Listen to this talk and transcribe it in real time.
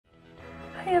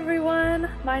Hi everyone,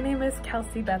 my name is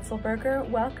Kelsey Betzelberger.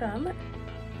 Welcome.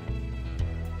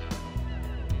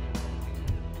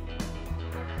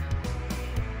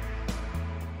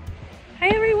 Hi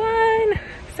everyone!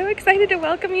 So excited to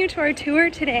welcome you to our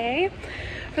tour today.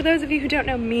 For those of you who don't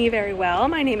know me very well,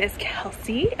 my name is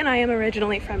Kelsey and I am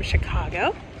originally from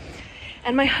Chicago.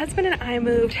 And my husband and I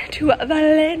moved to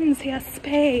Valencia,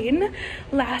 Spain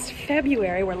last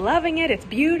February. We're loving it, it's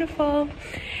beautiful.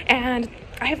 And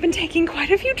I have been taking quite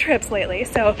a few trips lately,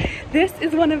 so this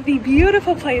is one of the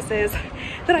beautiful places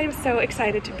that I am so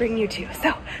excited to bring you to.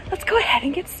 So let's go ahead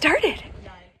and get started.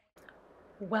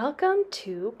 Welcome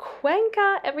to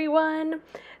Cuenca, everyone.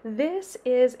 This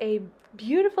is a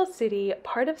beautiful city,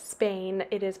 part of Spain.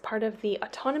 It is part of the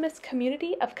autonomous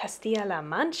community of Castilla-La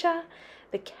Mancha,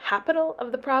 the capital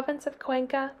of the province of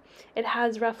Cuenca. It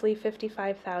has roughly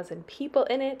 55,000 people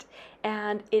in it,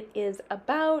 and it is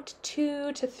about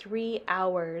 2 to 3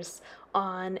 hours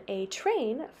on a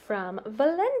train from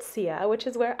Valencia, which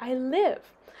is where I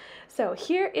live. So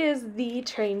here is the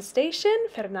train station,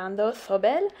 Fernando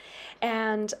Zobel,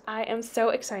 and I am so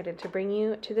excited to bring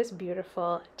you to this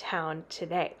beautiful town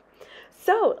today.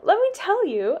 So let me tell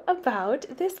you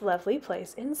about this lovely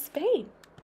place in Spain.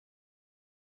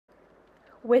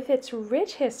 With its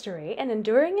rich history and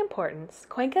enduring importance,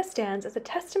 Cuenca stands as a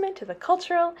testament to the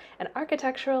cultural and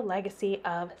architectural legacy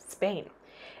of Spain.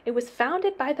 It was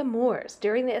founded by the Moors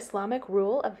during the Islamic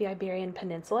rule of the Iberian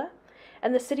Peninsula,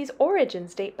 and the city's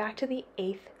origins date back to the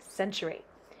 8th century.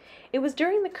 It was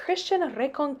during the Christian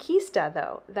Reconquista,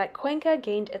 though, that Cuenca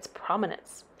gained its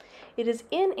prominence. It is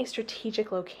in a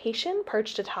strategic location,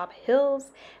 perched atop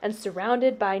hills and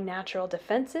surrounded by natural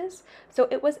defenses, so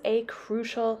it was a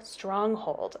crucial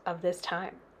stronghold of this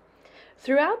time.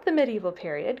 Throughout the medieval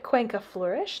period, Cuenca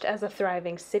flourished as a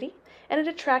thriving city, and it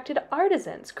attracted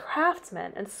artisans,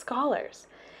 craftsmen, and scholars.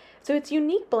 So its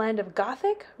unique blend of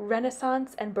Gothic,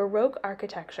 Renaissance, and Baroque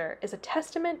architecture is a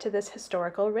testament to this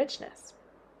historical richness.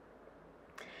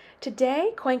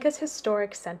 Today, Cuenca's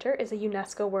historic center is a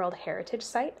UNESCO World Heritage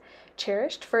Site,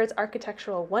 cherished for its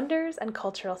architectural wonders and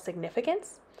cultural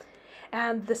significance,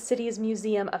 and the city's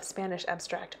Museum of Spanish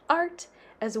Abstract Art,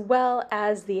 as well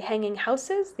as the hanging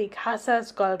houses, the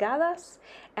Casas Colgadas,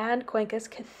 and Cuenca's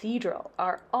Cathedral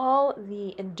are all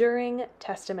the enduring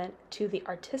testament to the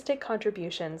artistic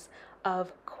contributions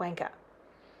of Cuenca.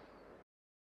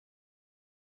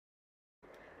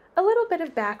 A little bit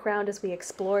of background as we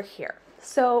explore here.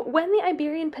 So when the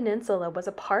Iberian Peninsula was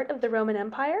a part of the Roman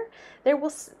Empire, there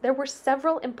were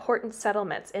several important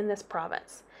settlements in this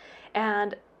province.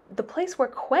 And the place where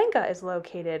Cuenca is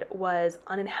located was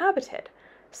uninhabited.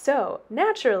 So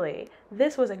naturally,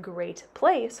 this was a great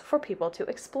place for people to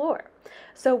explore.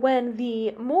 So when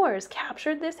the Moors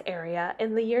captured this area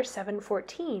in the year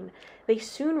 714, they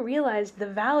soon realized the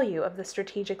value of the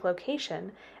strategic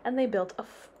location, and they built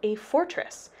a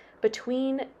fortress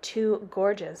between two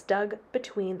gorges dug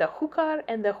between the Júcar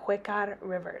and the Huecar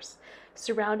rivers,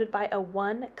 surrounded by a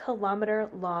 1 kilometer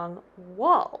long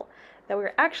wall that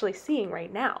we're actually seeing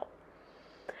right now.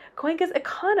 Cuenca's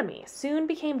economy soon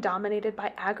became dominated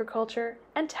by agriculture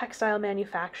and textile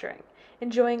manufacturing,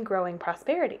 enjoying growing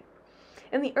prosperity.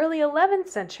 In the early 11th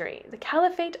century, the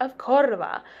Caliphate of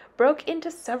Córdoba broke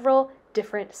into several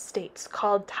different states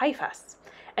called taifas,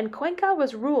 and Cuenca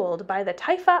was ruled by the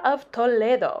Taifa of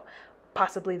Toledo,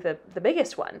 possibly the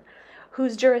biggest one,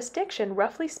 whose jurisdiction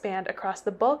roughly spanned across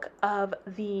the bulk of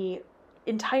the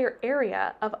entire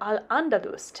area of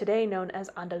Al-Andalus, today known as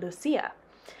Andalusia.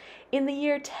 In the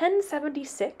year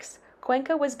 1076,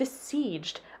 Cuenca was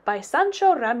besieged by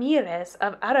Sancho Ramirez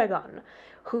of Aragon,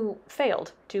 who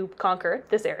failed to conquer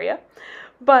this area,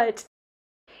 but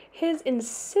his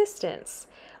insistence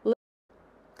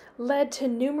led to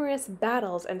numerous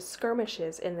battles and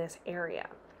skirmishes in this area.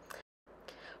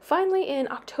 Finally, in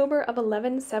October of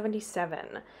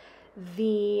 1177,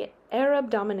 the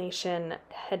Arab domination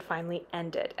had finally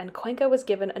ended, and Cuenca was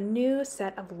given a new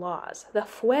set of laws, the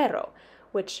Fuero,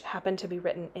 which happened to be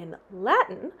written in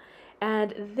Latin,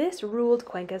 and this ruled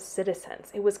Cuenca's citizens.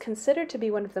 It was considered to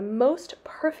be one of the most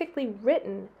perfectly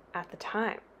written at the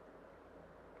time.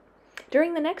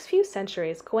 During the next few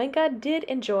centuries, Cuenca did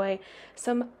enjoy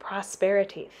some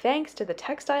prosperity thanks to the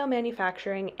textile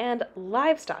manufacturing and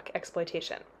livestock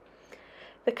exploitation.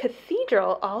 The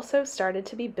cathedral also started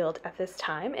to be built at this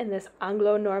time in this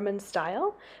Anglo-Norman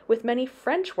style with many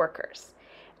French workers.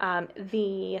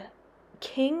 The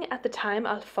king at the time,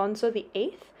 Alfonso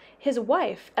VIII, his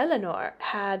wife, Eleanor,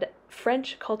 had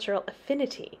French cultural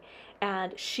affinity,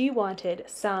 and she wanted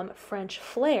some French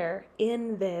flair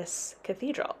in this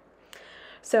cathedral.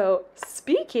 So,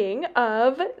 speaking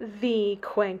of the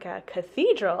Cuenca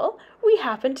Cathedral, we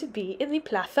happen to be in the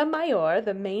Plaza Mayor,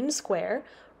 the main square,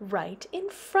 right in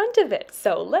front of it.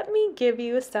 So, let me give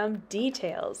you some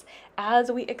details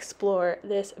as we explore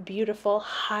this beautiful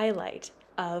highlight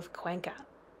of Cuenca.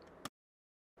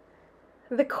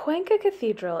 The Cuenca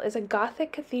Cathedral is a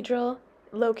Gothic cathedral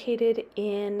located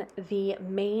in the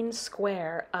main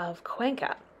square of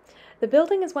Cuenca. The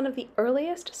building is one of the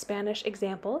earliest Spanish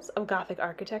examples of Gothic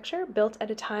architecture, built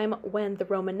at a time when the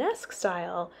Romanesque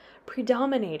style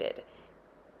predominated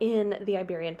in the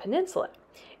Iberian Peninsula.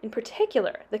 In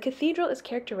particular, the cathedral is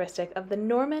characteristic of the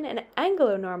Norman and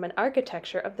Anglo-Norman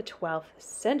architecture of the 12th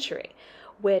century,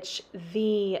 which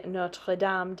the Notre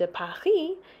Dame de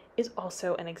Paris is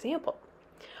also an example.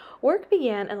 Work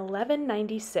began in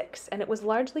 1196, and it was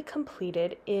largely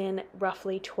completed in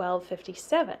roughly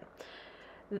 1257.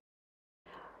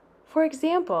 For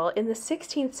example, in the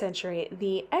 16th century,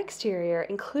 the exterior,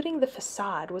 including the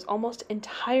facade, was almost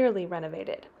entirely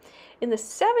renovated. In the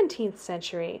 17th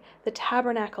century, the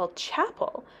tabernacle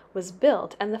chapel was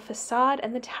built and the facade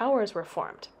and the towers were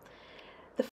formed.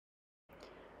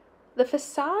 The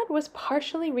facade was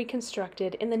partially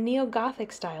reconstructed in the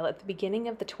neo-Gothic style at the beginning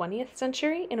of the 20th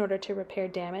century in order to repair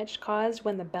damage caused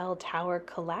when the bell tower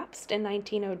collapsed in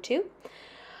 1902.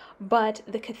 But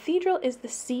the cathedral is the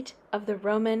seat of the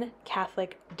Roman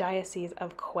Catholic Diocese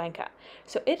of Cuenca,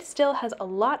 so it still has a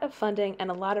lot of funding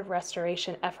and a lot of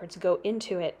restoration efforts go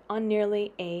into it on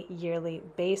nearly a yearly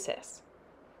basis.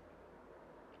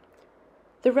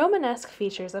 The Romanesque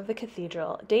features of the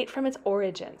cathedral date from its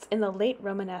origins in the late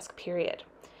Romanesque period.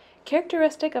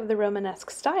 Characteristic of the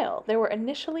Romanesque style, there were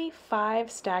initially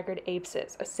 5 staggered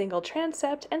apses, a single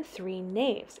transept, and 3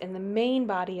 naves in the main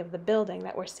body of the building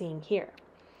that we're seeing here.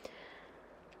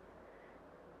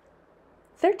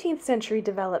 13th century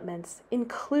developments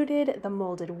included the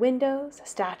molded windows,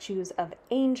 statues of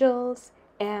angels,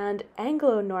 and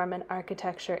Anglo-Norman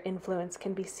architecture influence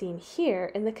can be seen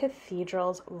here in the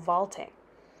cathedral's vaulting.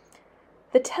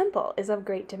 The temple is of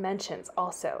great dimensions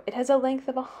also. It has a length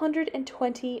of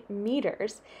 120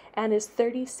 meters and is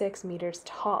 36 meters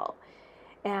tall,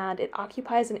 and it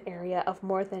occupies an area of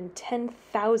more than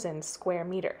 10,000 square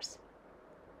meters.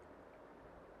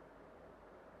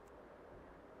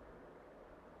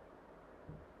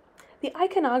 The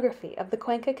iconography of the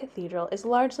Cuenca Cathedral is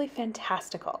largely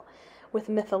fantastical, with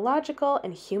mythological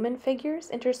and human figures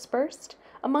interspersed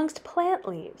amongst plant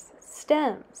leaves,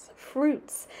 stems,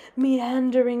 fruits,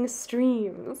 meandering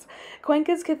streams.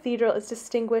 Cuenca's cathedral is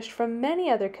distinguished from many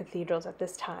other cathedrals at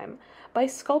this time by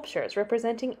sculptures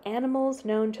representing animals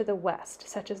known to the West,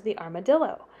 such as the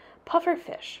armadillo,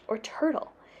 pufferfish, or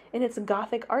turtle, in its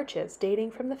Gothic arches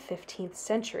dating from the 15th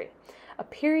century, a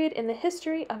period in the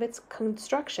history of its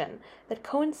construction that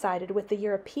coincided with the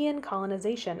European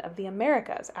colonization of the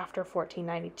Americas after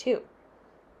 1492.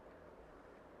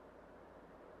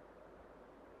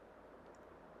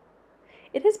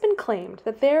 It has been claimed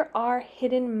that there are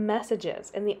hidden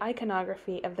messages in the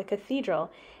iconography of the cathedral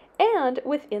and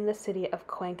within the city of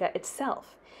Cuenca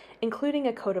itself, including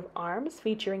a coat of arms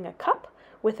featuring a cup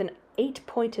with an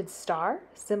 8-pointed star,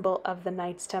 symbol of the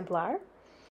Knights Templar,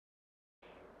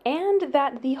 and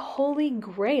that the Holy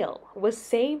Grail was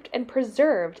saved and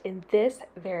preserved in this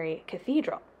very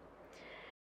cathedral.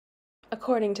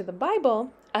 According to the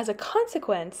Bible, as a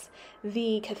consequence,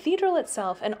 the cathedral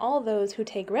itself and all those who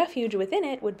take refuge within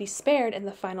it would be spared in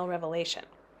the final revelation.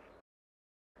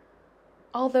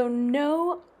 Although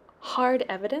no hard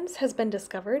evidence has been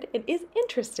discovered, it is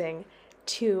interesting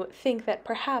to think that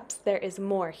perhaps there is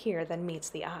more here than meets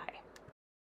the eye.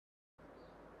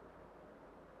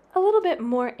 A little bit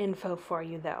more info for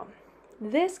you, though.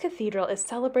 This cathedral is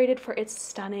celebrated for its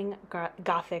stunning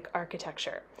Gothic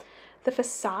architecture. The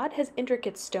facade has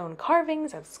intricate stone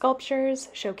carvings and sculptures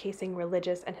showcasing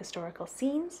religious and historical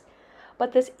scenes,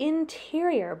 but this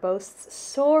interior boasts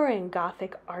soaring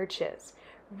Gothic arches,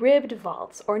 ribbed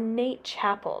vaults, ornate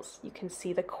chapels. You can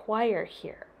see the choir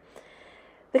here.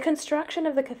 The construction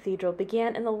of the cathedral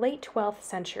began in the late 12th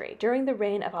century during the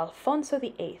reign of Alfonso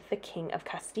VIII, the King of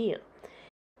Castile.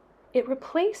 It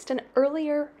replaced an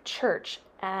earlier church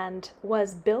and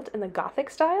was built in the Gothic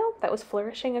style that was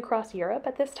flourishing across Europe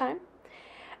at this time.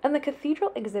 And the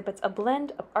cathedral exhibits a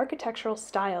blend of architectural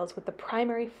styles with the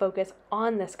primary focus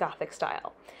on this Gothic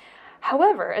style.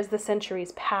 However, as the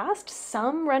centuries passed,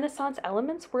 some Renaissance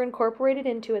elements were incorporated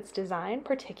into its design,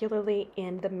 particularly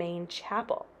in the main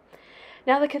chapel.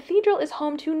 Now, the cathedral is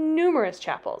home to numerous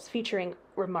chapels featuring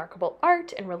remarkable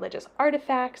art and religious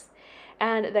artifacts,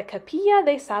 and the Capilla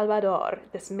de Salvador,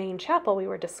 this main chapel we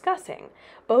were discussing,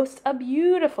 boasts a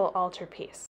beautiful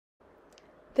altarpiece.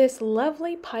 This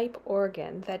lovely pipe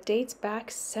organ that dates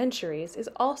back centuries is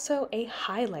also a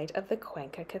highlight of the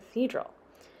Cuenca Cathedral.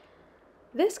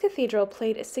 This cathedral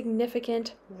played a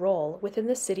significant role within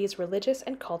the city's religious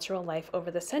and cultural life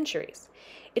over the centuries.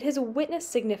 It has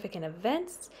witnessed significant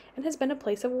events and has been a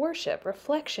place of worship,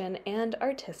 reflection, and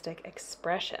artistic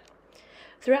expression.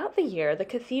 Throughout the year, the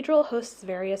cathedral hosts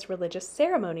various religious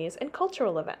ceremonies and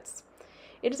cultural events.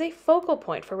 It is a focal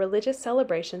point for religious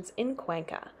celebrations in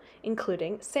Cuenca,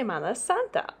 including Semana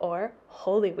Santa, or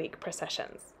Holy Week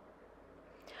processions.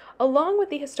 Along with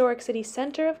the historic city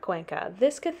center of Cuenca,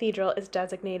 this cathedral is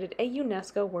designated a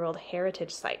UNESCO World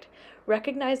Heritage Site,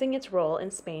 recognizing its role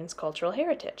in Spain's cultural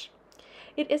heritage.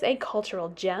 It is a cultural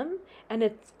gem, and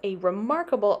it's a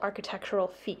remarkable architectural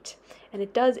feat, and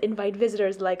it does invite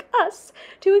visitors like us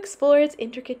to explore its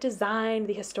intricate design,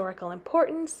 the historical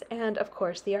importance, and of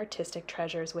course the artistic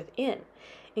treasures within,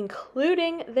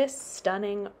 including this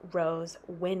stunning rose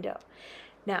window.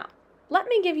 Now, let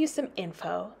me give you some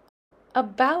info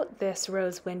about this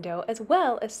rose window as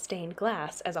well as stained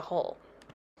glass as a whole.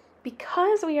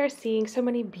 Because we are seeing so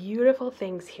many beautiful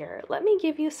things here, let me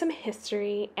give you some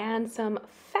history and some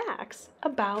facts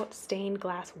about stained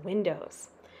glass windows.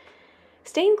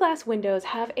 Stained glass windows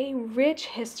have a rich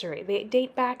history. They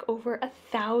date back over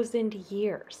 1,000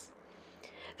 years.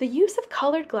 The use of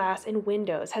colored glass in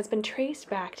windows has been traced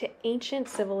back to ancient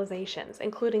civilizations,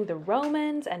 including the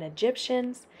Romans and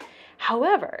Egyptians.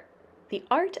 However, the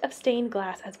art of stained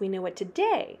glass as we know it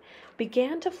today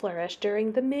began to flourish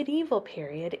during the medieval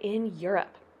period in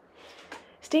Europe.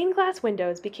 Stained glass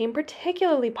windows became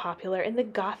particularly popular in the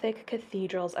Gothic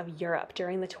cathedrals of Europe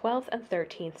during the 12th and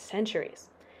 13th centuries.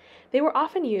 They were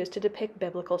often used to depict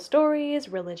biblical stories,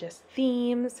 religious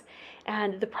themes,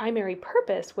 and the primary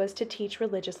purpose was to teach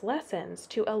religious lessons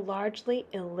to a largely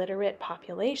illiterate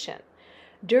population.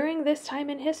 During this time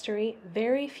in history,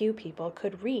 very few people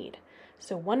could read.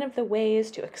 So one of the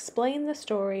ways to explain the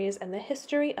stories and the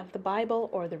history of the Bible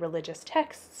or the religious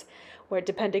texts, where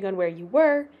depending on where you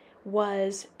were,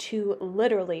 was to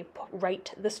literally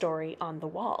write the story on the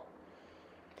wall.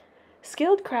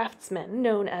 Skilled craftsmen,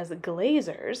 known as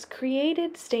glazers,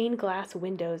 created stained glass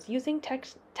windows using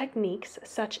techniques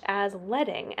such as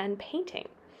leading and painting.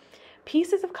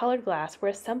 Pieces of colored glass were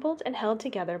assembled and held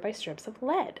together by strips of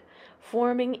lead,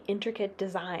 forming intricate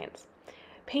designs.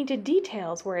 Painted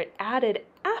details were added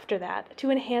after that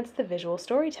to enhance the visual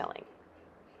storytelling.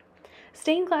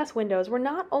 Stained glass windows were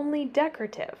not only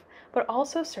decorative, but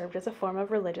also served as a form of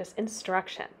religious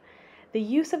instruction. The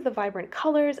use of the vibrant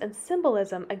colors and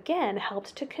symbolism again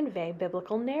helped to convey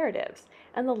biblical narratives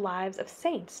and the lives of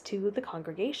saints to the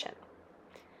congregation.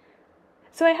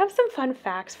 So I have some fun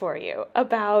facts for you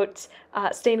about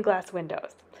stained glass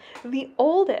windows. The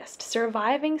oldest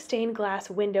surviving stained glass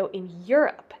window in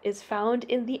Europe is found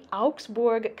in the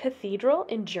Augsburg Cathedral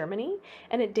in Germany,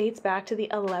 and it dates back to the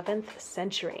 11th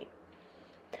century.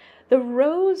 The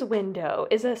rose window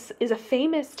is a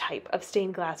famous type of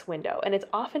stained glass window, and it's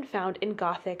often found in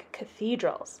Gothic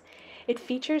cathedrals. It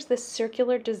features this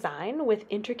circular design with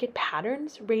intricate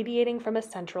patterns radiating from a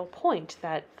central point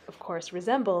that, of course,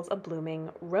 resembles a blooming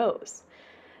rose.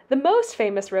 The most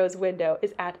famous rose window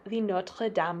is at the Notre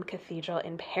Dame Cathedral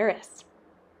in Paris.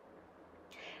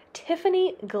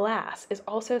 Tiffany glass is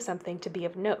also something to be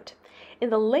of note. In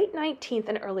the late 19th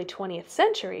and early 20th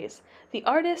centuries, the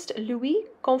artist Louis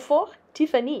Comfort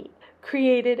Tiffany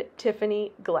created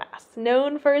Tiffany glass,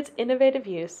 known for its innovative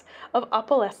use of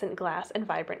opalescent glass and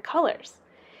vibrant colors.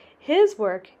 His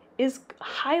work is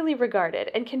highly regarded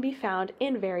and can be found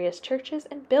in various churches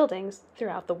and buildings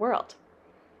throughout the world.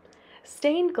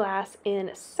 Stained glass in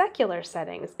secular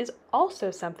settings is also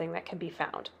something that can be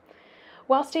found.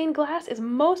 While stained glass is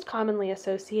most commonly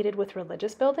associated with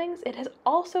religious buildings, it has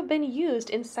also been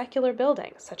used in secular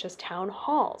buildings, such as town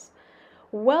halls.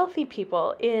 Wealthy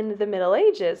people in the Middle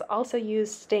Ages also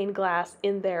used stained glass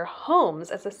in their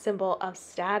homes as a symbol of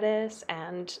status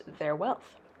and their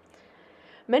wealth.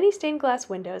 Many stained glass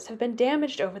windows have been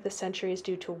damaged over the centuries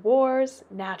due to wars,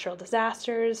 natural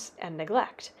disasters, and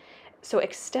neglect. So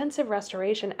extensive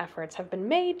restoration efforts have been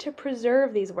made to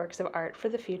preserve these works of art for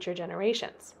the future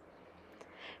generations.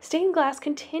 Stained glass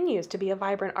continues to be a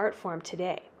vibrant art form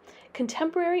today.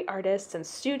 Contemporary artists and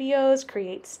studios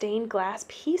create stained glass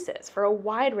pieces for a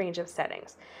wide range of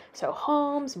settings, so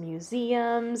homes,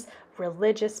 museums,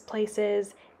 religious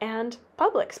places, and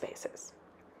public spaces.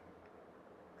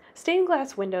 Stained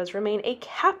glass windows remain a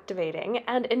captivating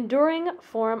and enduring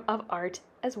form of art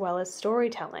as well as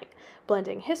storytelling,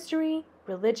 blending history,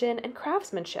 religion, and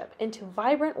craftsmanship into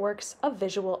vibrant works of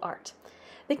visual art.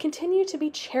 They continue to be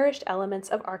cherished elements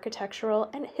of architectural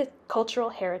and cultural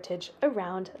heritage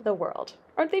around the world.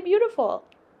 Aren't they beautiful?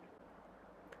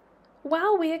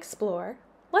 While we explore,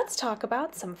 let's talk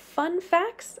about some fun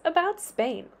facts about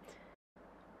Spain.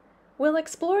 We'll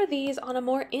explore these on a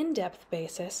more in-depth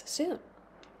basis soon.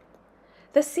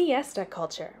 The siesta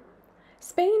culture.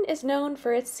 Spain is known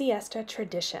for its siesta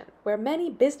tradition, where many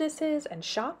businesses and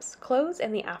shops close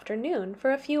in the afternoon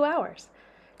for a few hours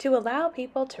to allow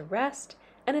people to rest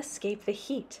and escape the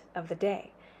heat of the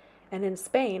day. And in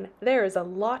Spain, there is a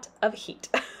lot of heat.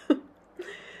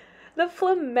 The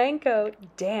flamenco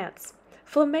dance.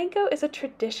 Flamenco is a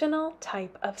traditional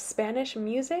type of Spanish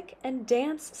music and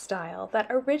dance style that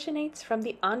originates from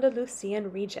the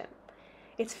Andalusian region.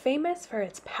 It's famous for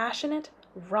its passionate,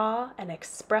 raw, and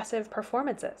expressive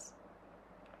performances.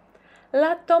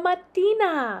 La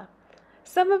Tomatina!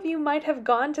 Some of you might have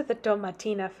gone to the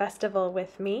Tomatina festival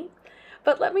with me,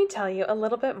 but let me tell you a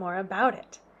little bit more about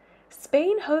it.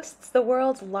 Spain hosts the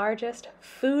world's largest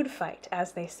food fight,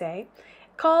 as they say,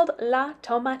 called La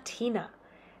Tomatina.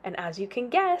 And as you can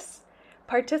guess,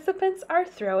 participants are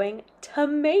throwing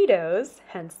tomatoes,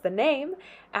 hence the name,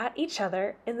 at each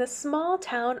other in the small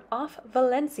town off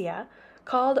Valencia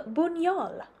called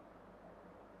Buñol.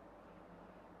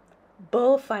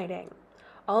 Bullfighting.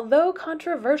 Although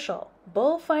controversial,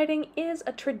 bullfighting is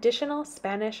a traditional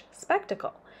Spanish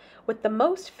spectacle, with the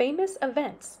most famous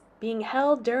events being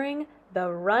held during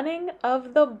the running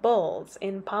of the bulls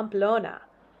in Pamplona.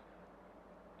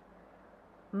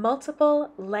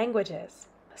 Multiple languages.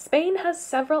 Spain has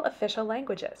several official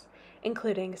languages,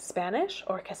 including Spanish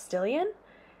or Castilian,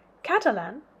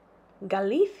 Catalan,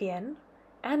 Galician,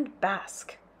 and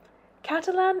Basque.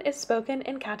 Catalan is spoken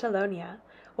in Catalonia,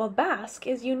 while Basque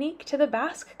is unique to the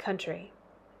Basque country.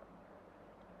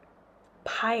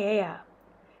 Paella.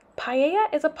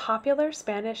 Paella is a popular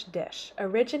Spanish dish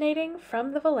originating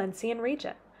from the Valencian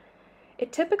region.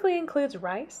 It typically includes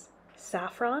rice,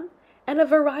 saffron, and a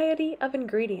variety of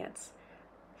ingredients.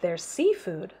 There's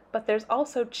seafood, but there's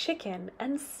also chicken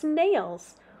and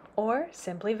snails, or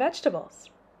simply vegetables.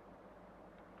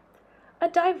 A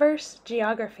diverse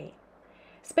geography.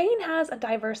 Spain has a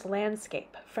diverse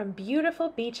landscape, from beautiful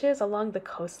beaches along the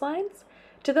coastlines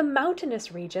to the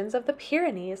mountainous regions of the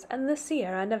Pyrenees and the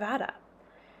Sierra Nevada.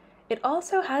 It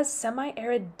also has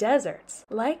semi-arid deserts,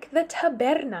 like the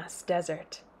Tabernas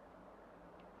Desert.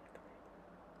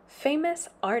 Famous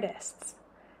artists.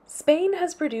 Spain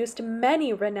has produced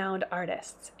many renowned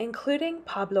artists, including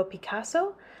Pablo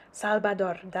Picasso,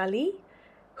 Salvador Dalí,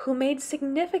 who made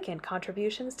significant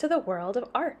contributions to the world of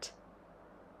art.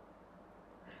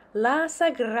 La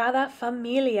Sagrada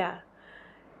Familia.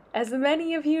 As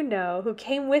many of you know who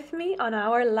came with me on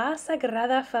our La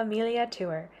Sagrada Familia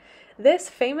tour, this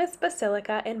famous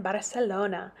basilica in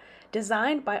Barcelona,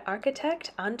 designed by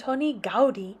architect Antoni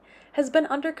Gaudí, has been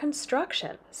under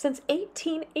construction since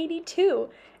 1882,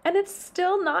 and it's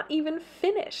still not even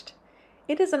finished.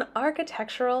 It is an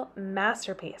architectural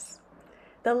masterpiece.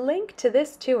 The link to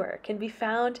this tour can be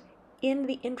found in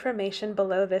the information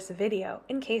below this video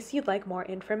in case you'd like more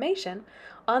information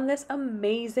on this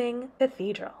amazing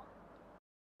cathedral.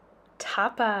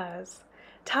 Tapas.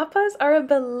 Tapas are a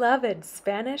beloved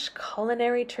Spanish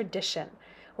culinary tradition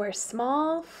where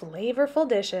small, flavorful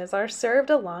dishes are served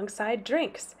alongside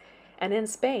drinks, and in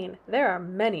Spain there are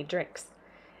many drinks.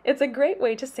 It's a great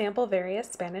way to sample various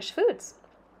Spanish foods.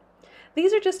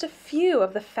 These are just a few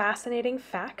of the fascinating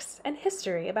facts and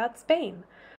history about Spain.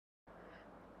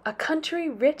 A country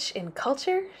rich in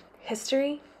culture,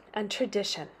 history, and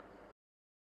tradition.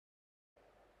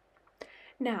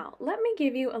 Now, let me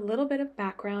give you a little bit of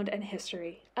background and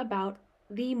history about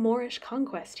the Moorish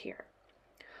conquest here.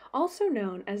 Also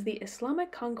known as the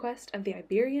Islamic conquest of the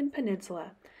Iberian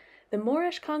Peninsula, the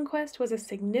Moorish conquest was a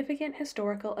significant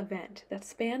historical event that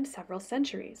spanned several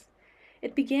centuries.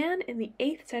 It began in the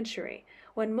 8th century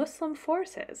when Muslim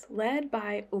forces, led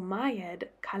by Umayyad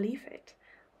Caliphate,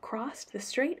 crossed the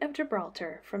Strait of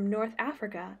Gibraltar from North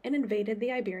Africa and invaded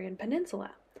the Iberian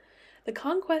Peninsula. The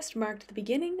conquest marked the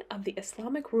beginning of the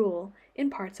Islamic rule in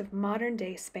parts of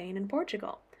modern-day Spain and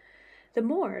Portugal. The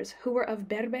Moors, who were of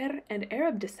Berber and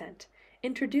Arab descent,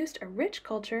 introduced a rich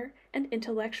culture and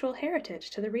intellectual heritage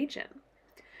to the region.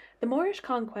 The Moorish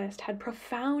conquest had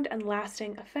profound and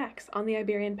lasting effects on the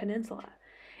Iberian Peninsula.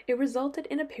 It resulted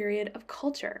in a period of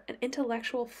culture and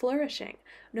intellectual flourishing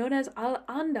known as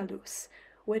Al-Andalus,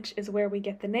 which is where we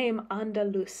get the name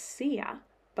Andalusia,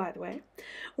 by the way,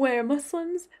 where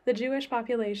Muslims, the Jewish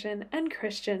population, and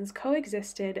Christians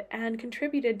coexisted and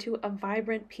contributed to a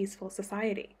vibrant, peaceful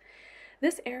society.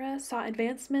 This era saw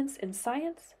advancements in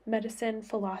science, medicine,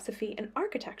 philosophy, and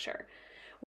architecture,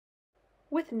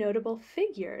 with notable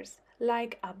figures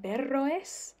like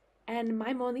Averroes and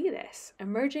Maimonides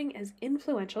emerging as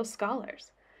influential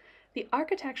scholars. The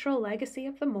architectural legacy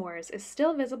of the Moors is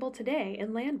still visible today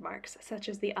in landmarks such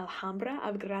as the Alhambra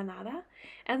of Granada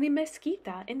and the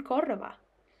Mezquita in Córdoba.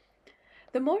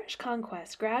 The Moorish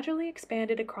conquest gradually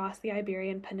expanded across the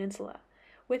Iberian Peninsula,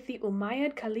 with the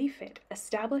Umayyad Caliphate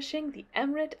establishing the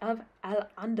Emirate of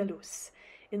Al-Andalus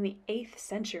in the 8th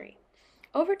century.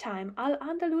 Over time,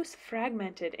 Al-Andalus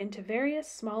fragmented into various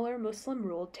smaller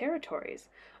Muslim-ruled territories,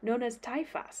 known as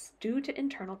taifas, due to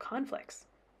internal conflicts.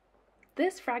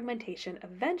 This fragmentation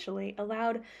eventually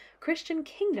allowed Christian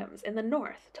kingdoms in the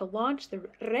north to launch the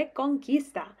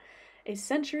Reconquista, a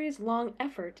centuries-long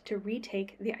effort to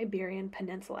retake the Iberian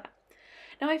Peninsula.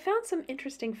 Now, I found some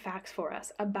interesting facts for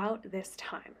us about this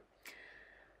time.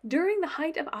 During the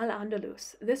height of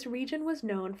Al-Andalus, this region was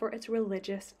known for its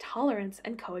religious tolerance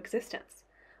and coexistence.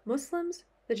 Muslims,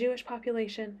 the Jewish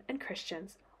population, and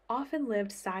Christians often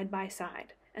lived side by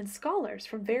side, and scholars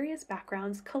from various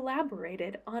backgrounds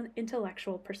collaborated on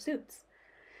intellectual pursuits.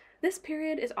 This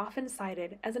period is often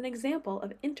cited as an example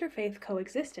of interfaith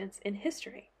coexistence in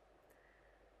history.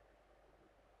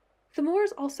 The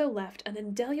Moors also left an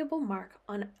indelible mark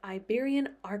on Iberian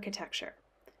architecture.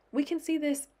 We can see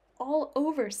this all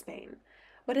over Spain,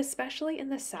 but especially in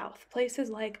the south, places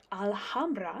like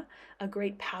Alhambra, a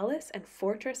great palace and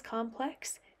fortress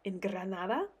complex in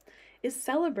Granada, is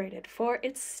celebrated for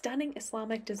its stunning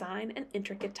Islamic design and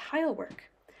intricate tile work.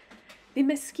 The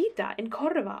Mezquita in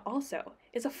Córdoba also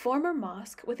is a former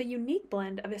mosque with a unique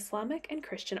blend of Islamic and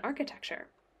Christian architecture.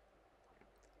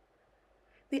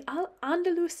 The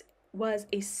Al-Andalus was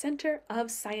a center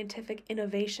of scientific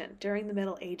innovation during the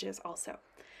Middle Ages also.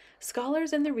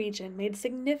 Scholars in the region made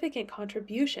significant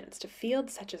contributions to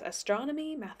fields such as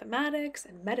astronomy, mathematics,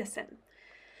 and medicine.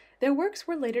 Their works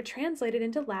were later translated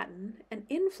into Latin and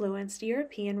influenced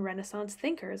European Renaissance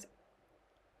thinkers.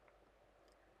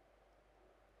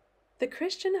 The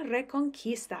Christian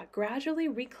Reconquista gradually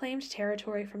reclaimed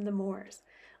territory from the Moors,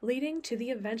 leading to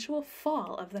the eventual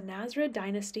fall of the Nasrid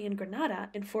dynasty in Granada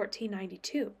in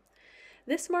 1492.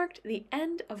 This marked the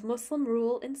end of Muslim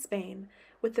rule in Spain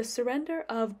with the surrender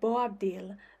of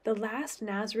Boabdil, the last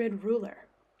Nasrid ruler.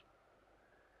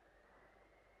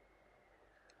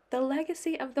 The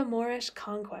legacy of the Moorish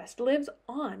conquest lives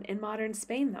on in modern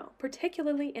Spain, though,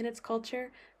 particularly in its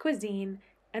culture, cuisine,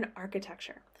 and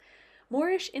architecture.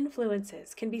 Moorish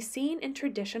influences can be seen in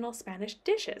traditional Spanish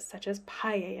dishes such as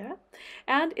paella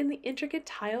and in the intricate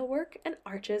tile work and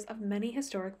arches of many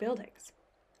historic buildings.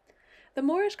 The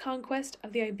Moorish conquest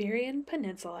of the Iberian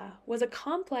Peninsula was a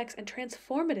complex and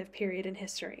transformative period in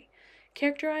history,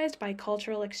 characterized by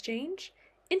cultural exchange,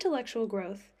 intellectual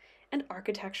growth, and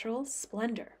architectural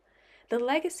splendor. The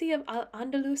legacy of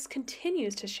Al-Andalus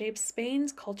continues to shape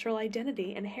Spain's cultural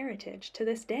identity and heritage to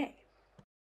this day.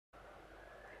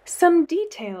 Some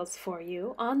details for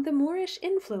you on the Moorish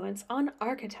influence on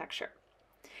architecture.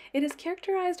 It is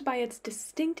characterized by its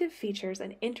distinctive features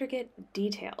and intricate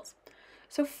details.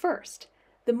 So first,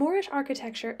 the Moorish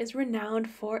architecture is renowned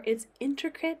for its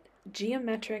intricate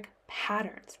geometric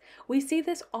patterns. We see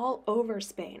this all over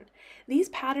Spain. These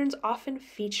patterns often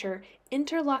feature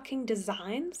interlocking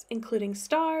designs, including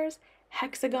stars,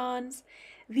 hexagons.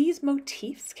 These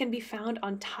motifs can be found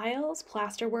on tiles,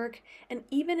 plasterwork, and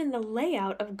even in the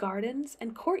layout of gardens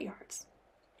and courtyards.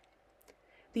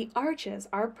 The arches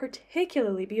are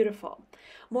particularly beautiful.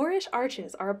 Moorish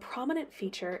arches are a prominent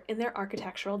feature in their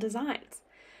architectural designs.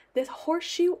 This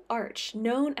horseshoe arch,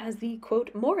 known as the,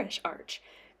 quote, Moorish arch,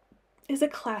 is a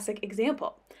classic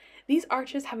example. These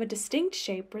arches have a distinct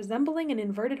shape resembling an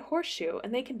inverted horseshoe,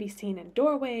 and they can be seen in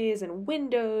doorways and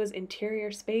windows,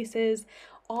 interior spaces,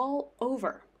 all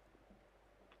over.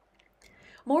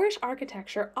 Moorish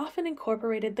architecture often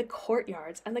incorporated the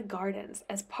courtyards and the gardens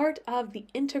as part of the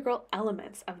integral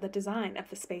elements of the design of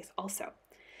the space also.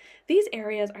 These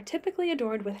areas are typically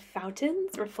adorned with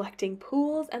fountains, reflecting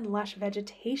pools and lush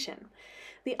vegetation.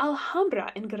 The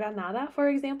Alhambra in Granada, for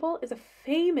example, is a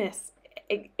famous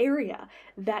area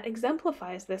that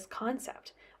exemplifies this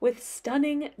concept, with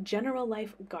stunning general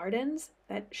life gardens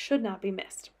that should not be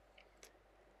missed.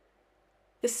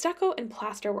 The stucco and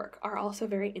plasterwork are also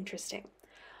very interesting.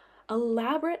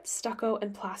 Elaborate stucco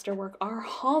and plasterwork are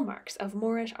hallmarks of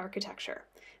Moorish architecture.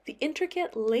 The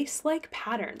intricate lace-like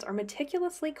patterns are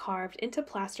meticulously carved into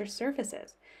plaster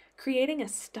surfaces, creating a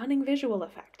stunning visual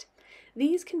effect.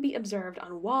 These can be observed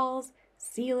on walls,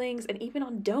 ceilings, and even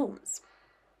on domes.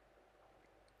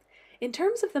 In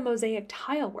terms of the mosaic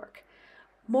tile work,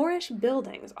 Moorish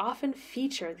buildings often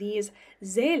feature these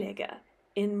zelige,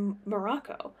 in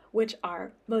Morocco, which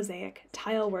are mosaic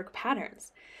tilework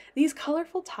patterns. These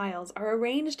colorful tiles are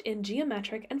arranged in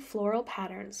geometric and floral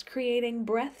patterns, creating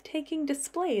breathtaking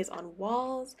displays on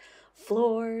walls,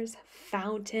 floors,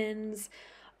 fountains,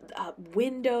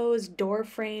 windows, door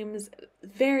frames.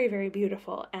 Very, very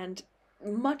beautiful and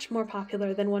much more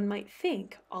popular than one might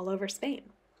think all over Spain.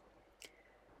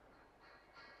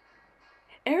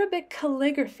 Arabic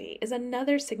calligraphy is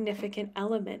another significant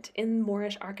element in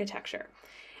Moorish architecture.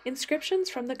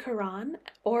 Inscriptions from the Quran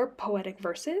or poetic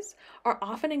verses are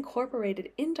often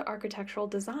incorporated into architectural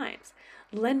designs,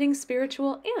 lending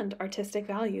spiritual and artistic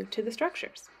value to the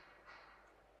structures.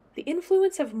 The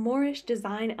influence of Moorish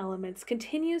design elements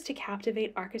continues to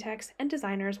captivate architects and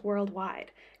designers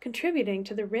worldwide, contributing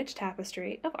to the rich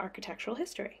tapestry of architectural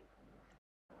history.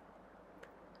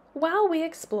 While we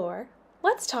explore,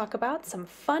 let's talk about some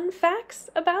fun facts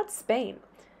about Spain.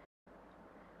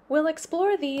 We'll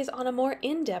explore these on a more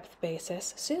in-depth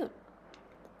basis soon.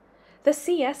 The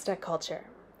siesta culture.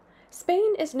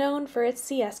 Spain is known for its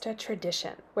siesta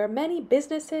tradition, where many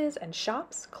businesses and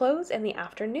shops close in the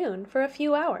afternoon for a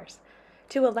few hours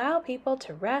to allow people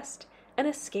to rest and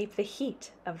escape the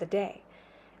heat of the day.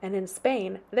 And in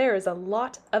Spain, there is a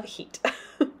lot of heat.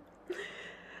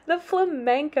 The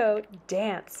flamenco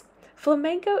dance.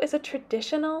 Flamenco is a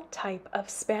traditional type of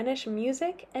Spanish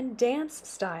music and dance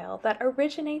style that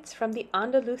originates from the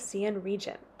Andalusian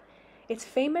region. It's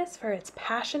famous for its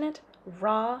passionate,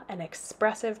 raw, and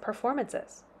expressive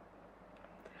performances.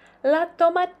 La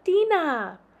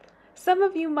Tomatina! Some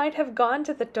of you might have gone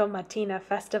to the Tomatina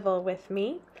festival with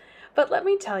me, but let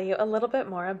me tell you a little bit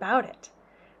more about it.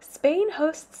 Spain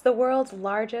hosts the world's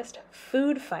largest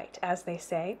food fight, as they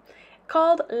say,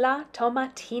 called La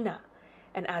Tomatina.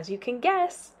 And as you can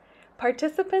guess,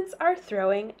 participants are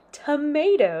throwing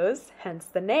tomatoes, hence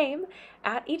the name,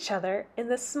 at each other in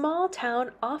the small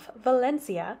town off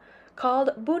Valencia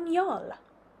called Buñol.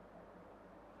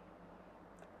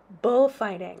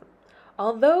 Bullfighting.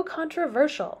 Although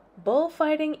controversial,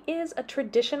 bullfighting is a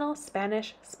traditional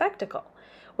Spanish spectacle,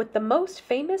 with the most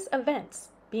famous events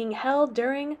being held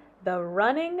during the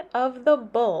running of the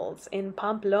bulls in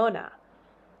Pamplona.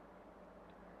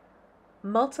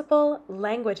 Multiple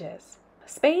languages.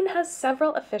 Spain has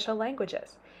several official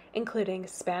languages, including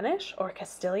Spanish or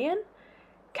Castilian,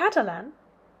 Catalan,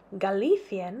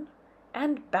 Galician,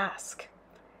 and Basque.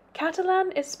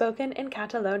 Catalan is spoken in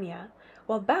Catalonia,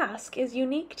 while Basque is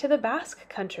unique to the Basque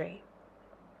country.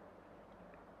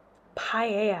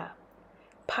 Paella.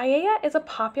 Paella is a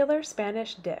popular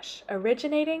Spanish dish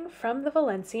originating from the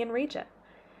Valencian region.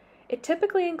 It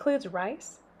typically includes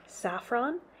rice,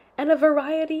 saffron, and a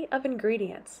variety of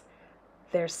ingredients.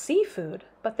 There's seafood,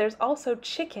 but there's also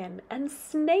chicken and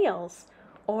snails,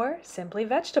 or simply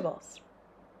vegetables.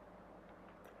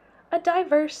 A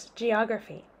diverse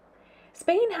geography.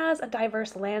 Spain has a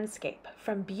diverse landscape,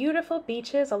 from beautiful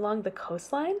beaches along the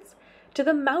coastlines to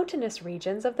the mountainous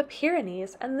regions of the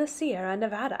Pyrenees and the Sierra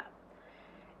Nevada.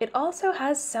 It also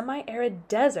has semi-arid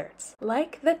deserts,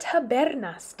 like the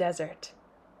Tabernas Desert.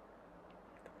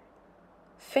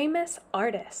 Famous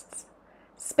artists.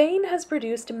 Spain has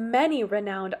produced many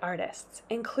renowned artists,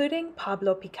 including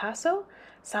Pablo Picasso,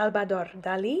 Salvador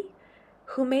Dalí,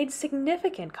 who made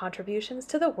significant contributions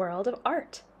to the world of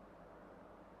art.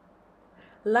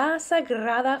 La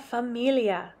Sagrada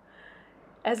Familia.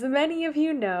 As many of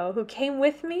you know who came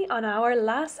with me on our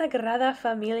La Sagrada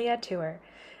Familia tour,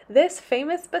 this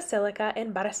famous basilica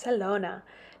in Barcelona,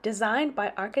 designed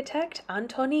by architect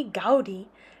Antoni Gaudí,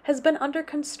 has been under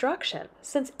construction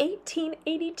since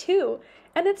 1882,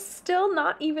 and it's still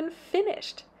not even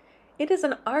finished. It is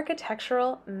an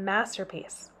architectural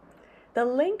masterpiece. The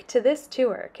link to this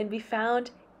tour can be found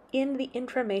in the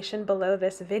information below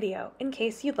this video in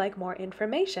case you'd like more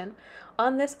information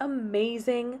on this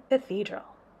amazing cathedral.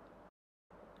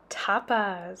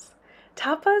 Tapas.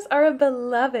 Tapas are a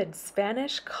beloved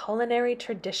Spanish culinary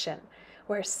tradition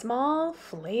where small,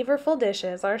 flavorful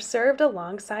dishes are served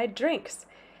alongside drinks.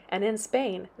 And in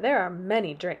Spain, there are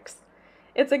many drinks.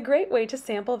 It's a great way to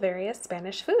sample various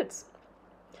Spanish foods.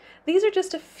 These are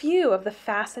just a few of the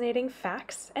fascinating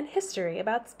facts and history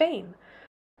about Spain.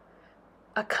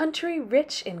 A country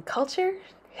rich in culture,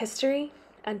 history,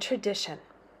 and tradition.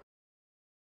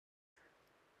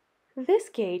 This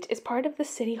gate is part of the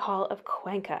City Hall of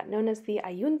Cuenca, known as the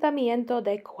Ayuntamiento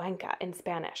de Cuenca in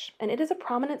Spanish, and it is a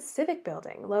prominent civic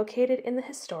building located in the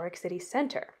historic city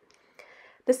center.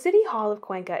 The City Hall of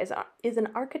Cuenca is an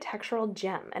architectural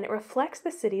gem, and it reflects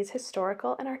the city's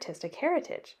historical and artistic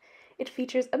heritage. It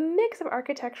features a mix of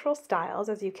architectural styles,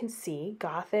 as you can see,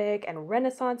 Gothic and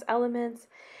Renaissance elements,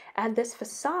 and this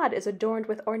facade is adorned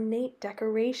with ornate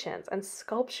decorations and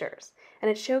sculptures,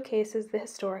 and it showcases the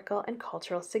historical and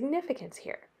cultural significance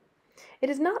here.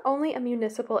 It is not only a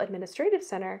municipal administrative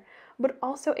center, but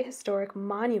also a historic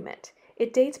monument.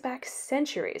 It dates back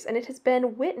centuries, and it has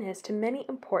been witness to many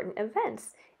important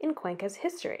events in Cuenca's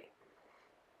history.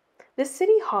 The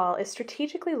city hall is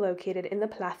strategically located in the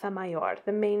Plaza Mayor,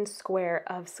 the main square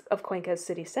of Cuenca's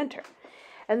city center.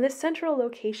 And this central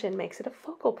location makes it a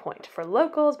focal point for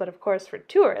locals, but of course for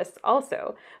tourists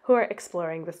also, who are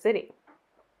exploring the city.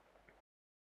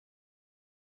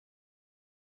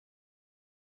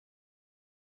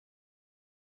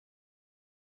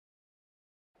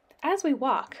 As we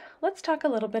walk, let's talk a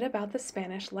little bit about the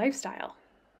Spanish lifestyle.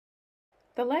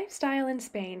 The lifestyle in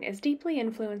Spain is deeply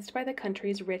influenced by the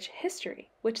country's rich history,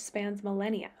 which spans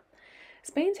millennia.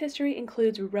 Spain's history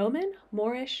includes Roman,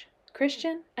 Moorish,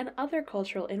 Christian, and other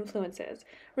cultural influences,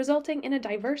 resulting in a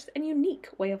diverse and unique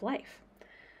way of life.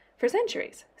 For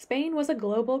centuries, Spain was a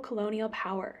global colonial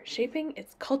power, shaping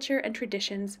its culture and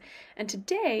traditions, and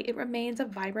today it remains a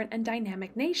vibrant and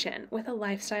dynamic nation with a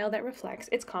lifestyle that reflects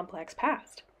its complex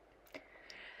past.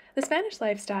 The Spanish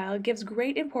lifestyle gives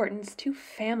great importance to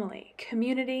family,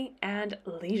 community, and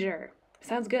leisure.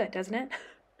 Sounds good, doesn't it?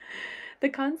 The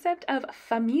concept of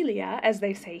familia, as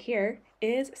they say here,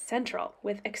 is central,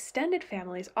 with extended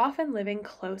families often living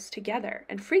close together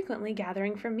and frequently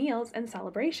gathering for meals and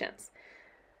celebrations.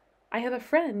 I have a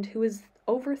friend who is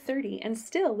over 30 and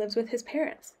still lives with his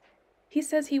parents. He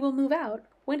says he will move out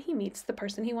when he meets the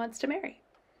person he wants to marry.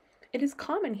 It is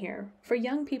common here for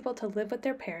young people to live with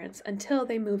their parents until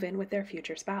they move in with their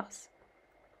future spouse.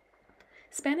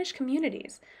 Spanish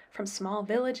communities, from small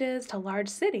villages to large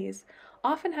cities,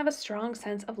 often have a strong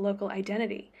sense of local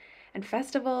identity, and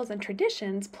festivals and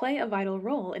traditions play a vital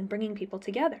role in bringing people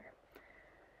together.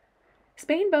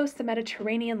 Spain boasts a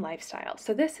Mediterranean lifestyle,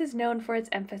 so this is known for its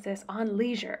emphasis on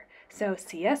leisure. So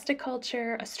siesta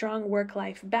culture, a strong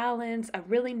work-life balance, a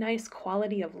really nice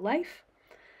quality of life.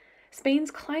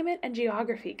 Spain's climate and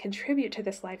geography contribute to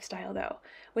this lifestyle, though,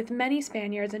 with many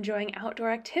Spaniards enjoying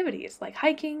outdoor activities like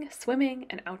hiking, swimming,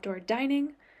 and outdoor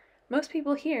dining. Most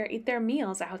people here eat their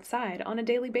meals outside on a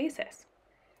daily basis.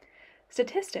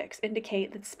 Statistics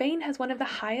indicate that Spain has one of the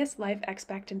highest life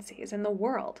expectancies in the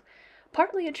world,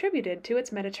 partly attributed to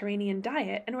its Mediterranean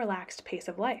diet and relaxed pace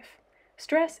of life.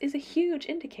 Stress is a huge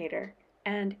indicator,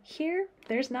 and here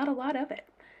there's not a lot of it.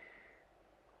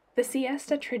 The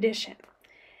siesta tradition.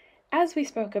 As we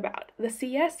spoke about, the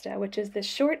siesta, which is the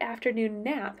short afternoon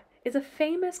nap, is a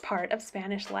famous part of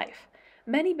Spanish life.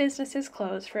 Many businesses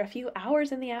close for a few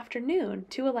hours in the afternoon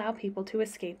to allow people to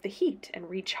escape the heat and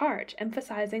recharge,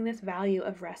 emphasizing this value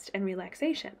of rest and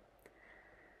relaxation.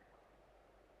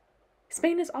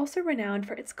 Spain is also renowned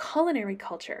for its culinary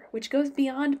culture, which goes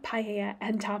beyond paella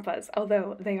and tapas,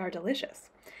 although they are delicious.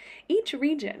 Each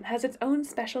region has its own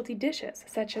specialty dishes,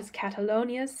 such as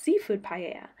Catalonia's seafood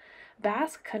paella,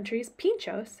 Basque Country's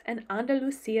pinchos, and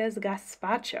Andalusia's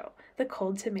gazpacho, the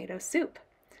cold tomato soup.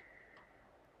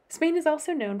 Spain is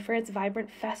also known for its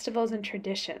vibrant festivals and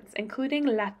traditions, including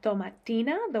La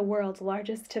Tomatina, the world's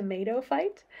largest tomato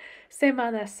fight,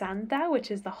 Semana Santa, which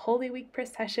is the Holy Week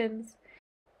processions,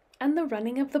 and the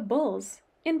running of the bulls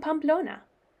in Pamplona.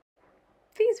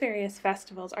 These various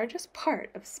festivals are just part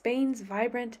of Spain's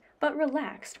vibrant but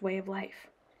relaxed way of life.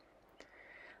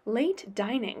 Late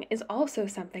dining is also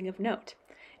something of note.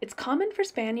 It's common for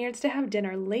Spaniards to have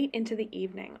dinner late into the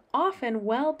evening, often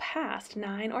well past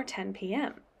 9 or 10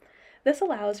 p.m. This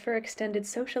allows for extended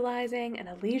socializing and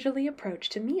a leisurely approach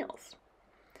to meals.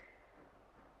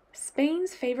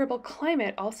 Spain's favorable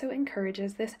climate also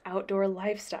encourages this outdoor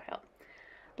lifestyle.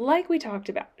 Like we talked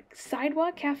about,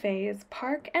 sidewalk cafes,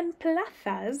 park, and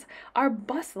plazas are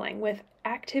bustling with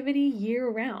activity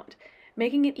year-round,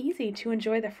 making it easy to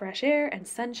enjoy the fresh air and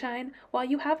sunshine while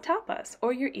you have tapas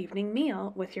or your evening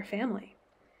meal with your family.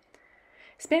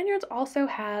 Spaniards also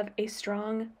have a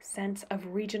strong sense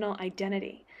of regional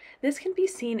identity. This can be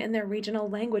seen in their regional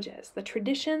languages, the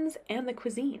traditions, and the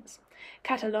cuisines.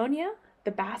 Catalonia,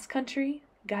 the Basque Country,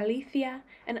 Galicia,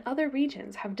 and other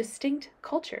regions have distinct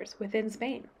cultures within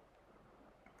Spain.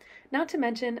 Not to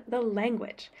mention the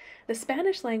language. The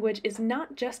Spanish language is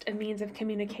not just a means of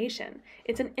communication,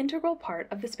 it's an integral part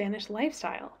of the Spanish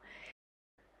lifestyle.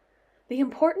 The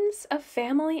importance of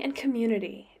family and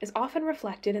community is often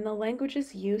reflected in the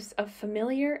language's use of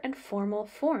familiar and formal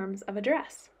forms of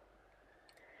address.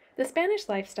 The Spanish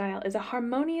lifestyle is a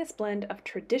harmonious blend of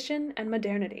tradition and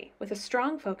modernity, with a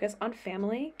strong focus on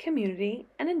family, community,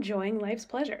 and enjoying life's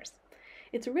pleasures.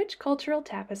 Its rich cultural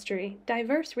tapestry,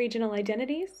 diverse regional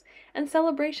identities, and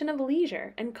celebration of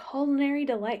leisure and culinary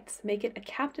delights make it a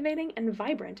captivating and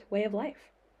vibrant way of life.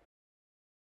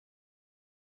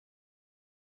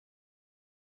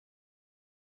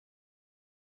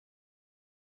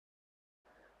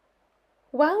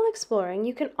 While exploring,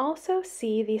 you can also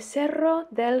see the Cerro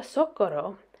del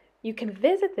Socorro. You can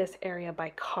visit this area by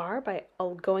car by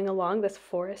going along this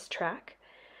forest track,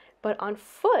 but on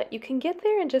foot you can get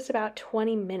there in just about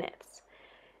 20 minutes.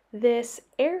 This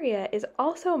area is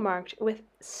also marked with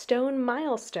stone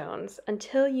milestones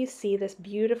until you see this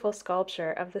beautiful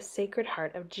sculpture of the Sacred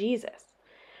Heart of Jesus.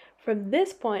 From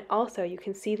this point also you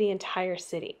can see the entire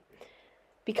city.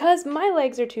 Because my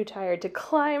legs are too tired to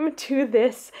climb to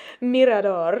this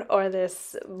mirador, or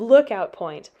this lookout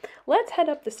point, let's head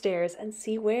up the stairs and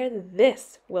see where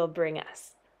this will bring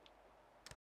us.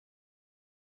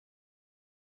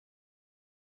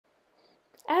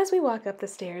 As we walk up the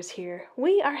stairs here,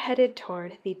 we are headed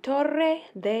toward the Torre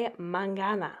de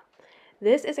Mangana.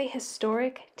 This is a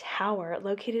historic tower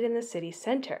located in the city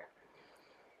center.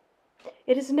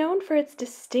 It is known for its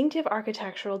distinctive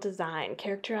architectural design,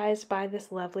 characterized by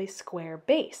this lovely square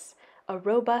base, a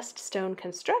robust stone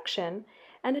construction,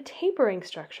 and a tapering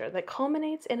structure that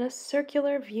culminates in a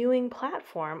circular viewing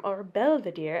platform or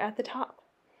belvedere at the top.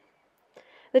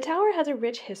 The tower has a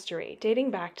rich history dating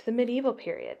back to the medieval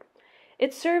period.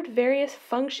 It served various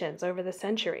functions over the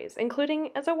centuries,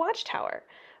 including as a watchtower,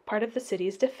 part of the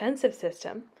city's defensive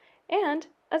system, and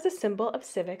as a symbol of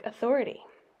civic authority.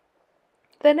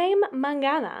 The name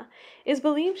Mangana is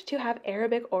believed to have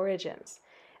Arabic origins,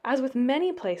 as with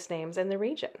many place names in the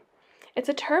region. It's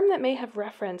a term that may have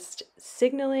referenced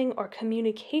signaling or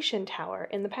communication tower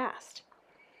in the past.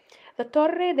 The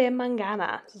Torre de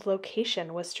Mangana's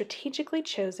location was strategically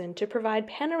chosen to provide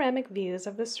panoramic views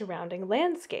of the surrounding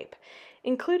landscape,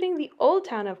 including the old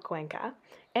town of Cuenca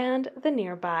and the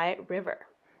nearby river.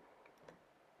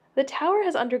 The tower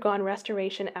has undergone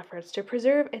restoration efforts to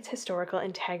preserve its historical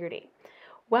integrity.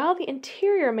 While the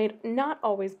interior may not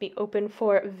always be open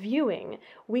for viewing,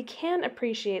 we can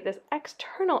appreciate this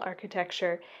external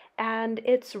architecture and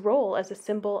its role as a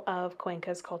symbol of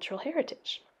Cuenca's cultural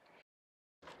heritage.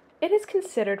 It is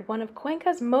considered one of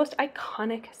Cuenca's most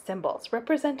iconic symbols,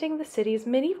 representing the city's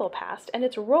medieval past and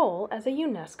its role as a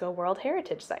UNESCO World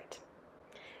Heritage Site.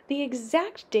 The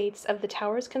exact dates of the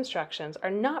tower's constructions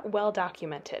are not well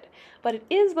documented, but it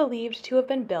is believed to have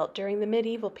been built during the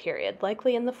medieval period,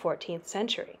 likely in the 14th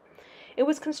century. It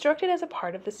was constructed as a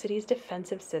part of the city's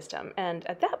defensive system and,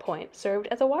 at that point, served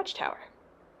as a watchtower.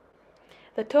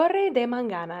 The Torre de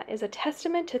Mangana is a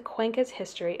testament to Cuenca's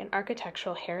history and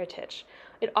architectural heritage.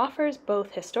 It offers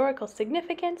both historical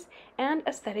significance and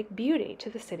aesthetic beauty to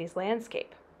the city's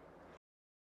landscape.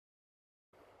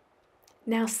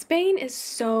 Now, Spain is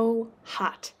so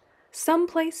hot. Some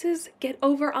places get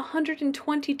over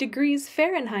 120 degrees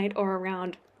Fahrenheit, or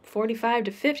around 45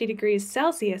 to 50 degrees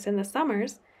Celsius in the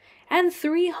summers, and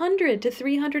 300 to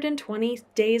 320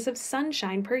 days of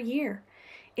sunshine per year.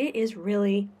 It is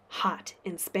really hot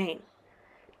in Spain.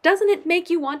 Doesn't it make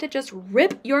you want to just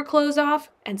rip your clothes off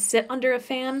and sit under a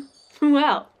fan?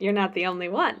 Well, you're not the only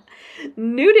one.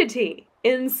 Nudity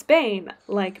in Spain,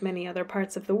 like many other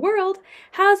parts of the world,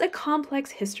 has a complex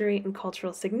history and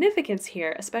cultural significance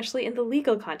here, especially in the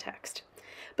legal context.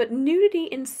 But nudity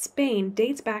in Spain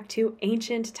dates back to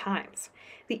ancient times.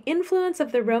 The influence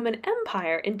of the Roman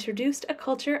Empire introduced a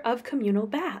culture of communal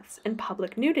baths and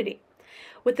public nudity.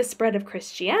 With the spread of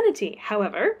Christianity,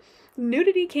 however,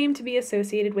 nudity came to be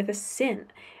associated with a sin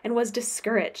and was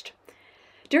discouraged.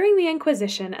 During the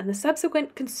Inquisition and the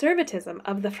subsequent conservatism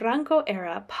of the Franco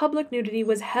era, public nudity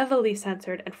was heavily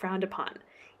censored and frowned upon.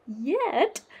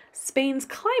 Yet, Spain's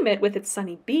climate, with its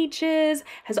sunny beaches,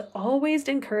 has always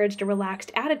encouraged a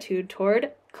relaxed attitude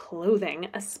toward clothing,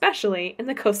 especially in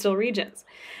the coastal regions.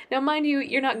 Now, mind you,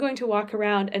 you're not going to walk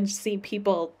around and see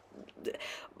people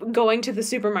going to the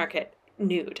supermarket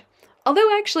nude.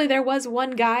 Although actually there was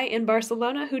one guy in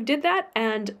Barcelona who did that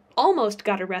and almost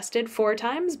got arrested 4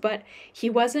 times, but he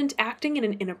wasn't acting in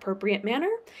an inappropriate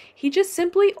manner. He just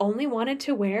simply only wanted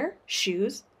to wear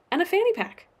shoes and a fanny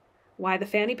pack. Why the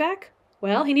fanny pack?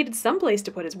 Well, he needed some place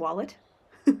to put his wallet.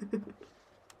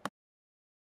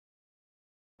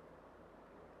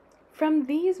 From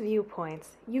these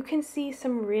viewpoints, you can see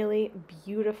some really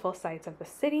beautiful sights of the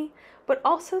city, but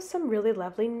also some really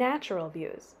lovely natural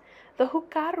views. The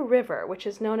Júcar River, which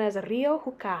is known as Rio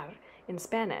Júcar in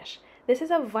Spanish, this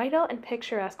is a vital and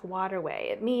picturesque waterway.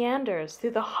 It meanders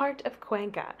through the heart of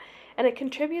Cuenca, and it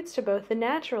contributes to both the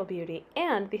natural beauty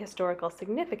and the historical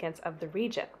significance of the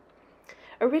region.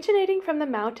 Originating from the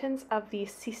mountains of the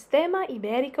Sistema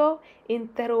Ibérico in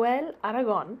Teruel,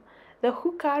 Aragon, the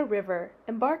Júcar River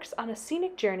embarks on a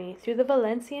scenic journey through the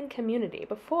Valencian community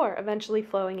before eventually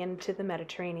flowing into the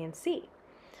Mediterranean Sea.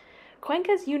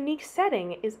 Cuenca's unique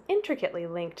setting is intricately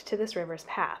linked to this river's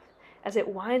path, as it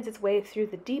winds its way through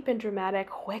the deep and dramatic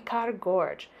Júcar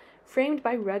Gorge, framed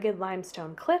by rugged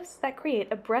limestone cliffs that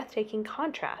create a breathtaking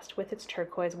contrast with its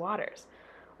turquoise waters.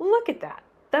 Look at that!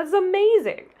 That's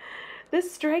amazing! This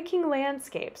striking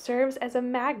landscape serves as a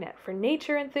magnet for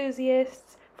nature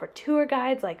enthusiasts, for tour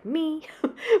guides like me,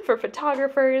 for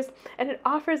photographers, and it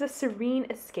offers a serene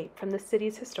escape from the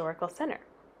city's historical center.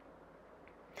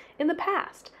 In the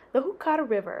past, the Júcar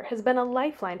River has been a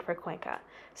lifeline for Cuenca,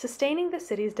 sustaining the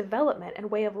city's development and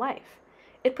way of life.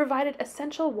 It provided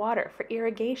essential water for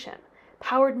irrigation,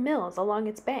 powered mills along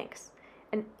its banks,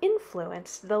 and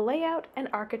influenced the layout and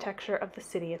architecture of the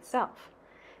city itself.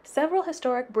 Several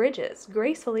historic bridges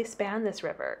gracefully span this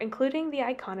river, including the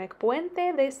iconic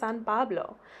Puente de San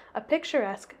Pablo, a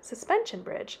picturesque suspension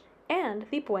bridge, and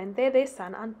the Puente de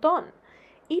San Antón,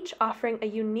 each offering a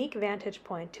unique vantage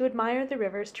point to admire the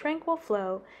river's tranquil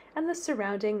flow and the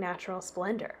surrounding natural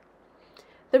splendor.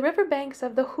 The riverbanks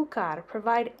of the Júcar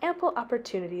provide ample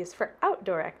opportunities for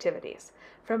outdoor activities,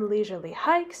 from leisurely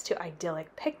hikes to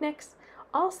idyllic picnics,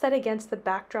 all set against the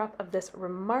backdrop of this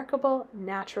remarkable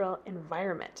natural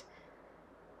environment.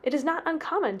 It is not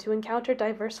uncommon to encounter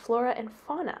diverse flora and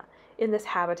fauna in this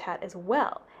habitat as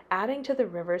well, adding to the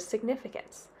river's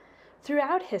significance.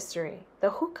 Throughout history, the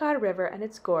Júcar River and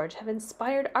its gorge have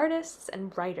inspired artists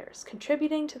and writers,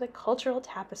 contributing to the cultural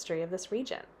tapestry of this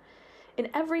region. In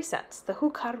every sense, the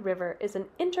Júcar River is an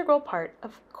integral part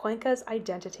of Cuenca's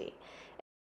identity,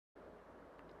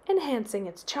 enhancing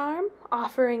its charm,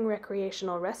 offering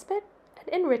recreational respite, and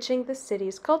enriching the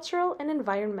city's cultural and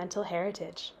environmental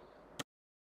heritage.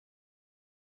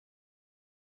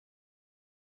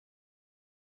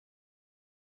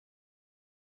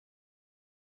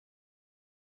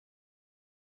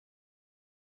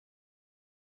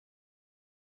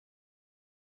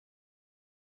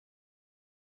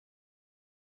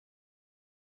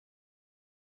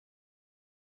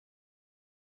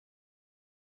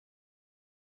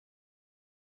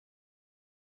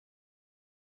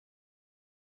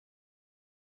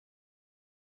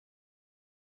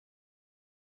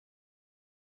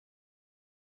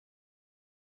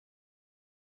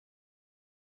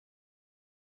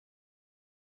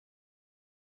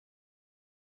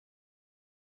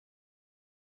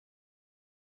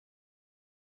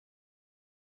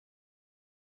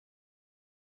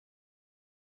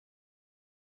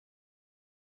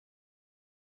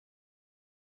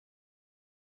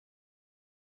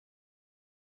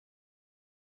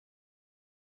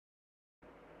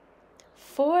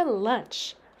 For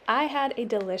lunch, I had a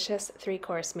delicious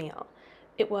three-course meal.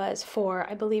 It was for,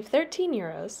 I believe, 13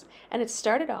 euros, and it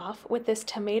started off with this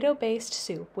tomato-based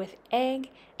soup with egg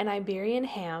and Iberian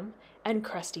ham and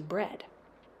crusty bread.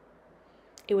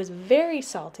 It was very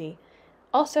salty,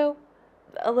 also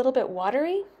a little bit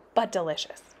watery, but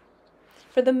delicious.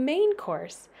 For the main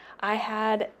course, I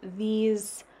had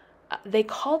these, they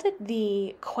called it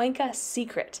the Cuenca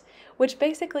Secret, which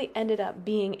basically ended up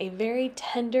being a very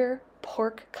tender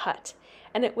pork cut,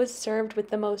 and it was served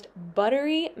with the most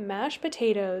buttery mashed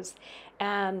potatoes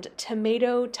and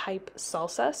tomato type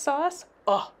salsa sauce.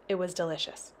 Oh, it was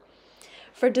delicious.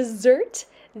 For dessert,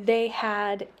 they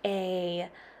had a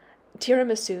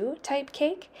tiramisu type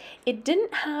cake. It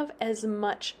didn't have as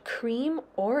much cream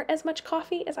or as much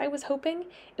coffee as I was hoping.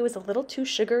 It was a little too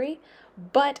sugary,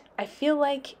 but I feel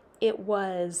like it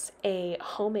was a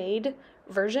homemade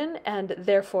version, and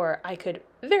therefore I could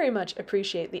very much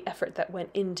appreciate the effort that went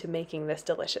into making this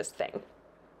delicious thing.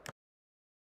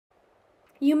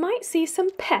 You might see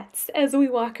some pets as we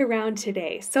walk around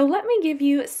today, so let me give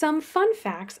you some fun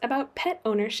facts about pet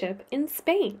ownership in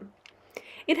Spain.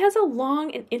 It has a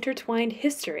long and intertwined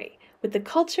history with the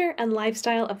culture and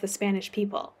lifestyle of the Spanish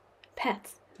people.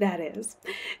 Pets, that is.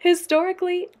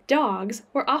 Historically, dogs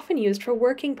were often used for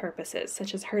working purposes,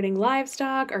 such as herding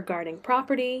livestock or guarding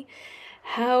property.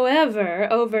 However,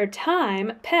 over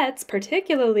time, pets,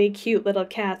 particularly cute little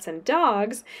cats and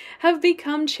dogs, have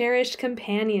become cherished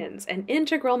companions and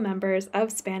integral members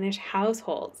of Spanish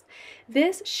households.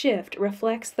 This shift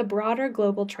reflects the broader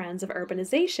global trends of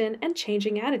urbanization and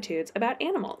changing attitudes about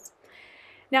animals.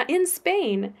 Now, in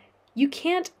Spain, you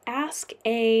can't ask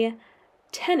a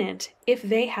tenant if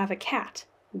they have a cat.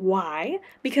 Why?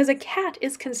 Because a cat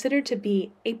is considered to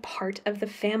be a part of the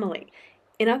family.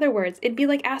 In other words, it'd be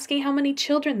like asking how many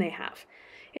children they have.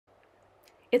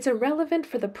 It's irrelevant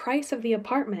for the price of the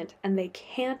apartment, and they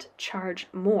can't charge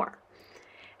more.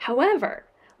 However,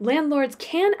 landlords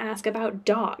can ask about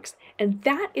dogs, and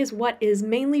that is what is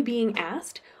mainly being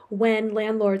asked when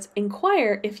landlords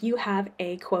inquire if you have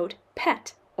a, quote,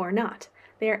 pet or not.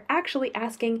 They are actually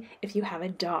asking if you have a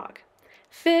dog.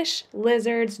 Fish,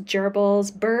 lizards,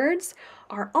 gerbils, birds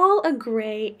are all a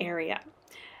gray area.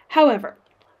 However,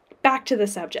 back to the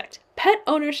subject. Pet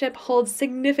ownership holds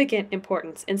significant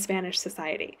importance in Spanish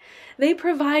society. They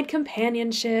provide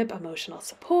companionship, emotional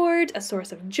support, a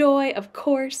source of joy, of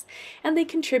course, and they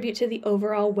contribute to the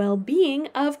overall well-being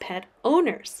of pet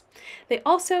owners. The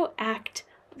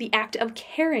act of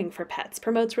caring for pets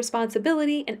promotes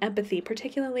responsibility and empathy,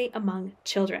 particularly among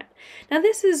children. Now,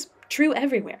 this is true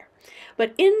everywhere,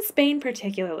 but in Spain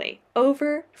particularly,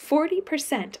 over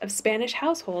 40% of Spanish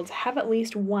households have at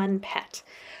least one pet.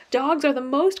 Dogs are the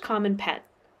most common pet,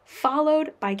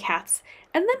 followed by cats,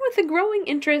 and then with a growing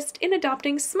interest in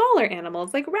adopting smaller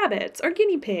animals like rabbits or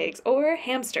guinea pigs or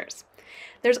hamsters.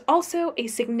 There's also a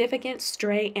significant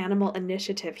stray animal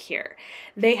initiative here.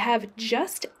 They have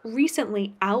just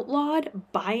recently outlawed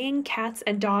buying cats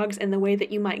and dogs in the way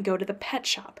that you might go to the pet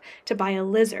shop to buy a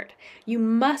lizard. You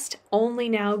must only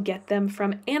now get them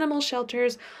from animal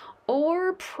shelters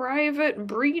or private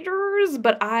breeders,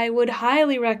 but I would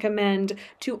highly recommend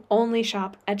to only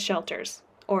shop at shelters,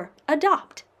 or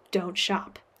adopt, don't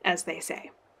shop, as they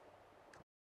say.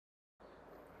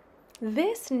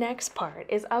 This next part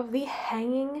is of the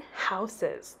hanging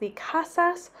houses, the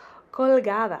casas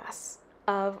colgadas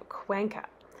of Cuenca.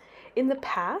 In the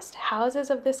past, houses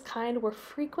of this kind were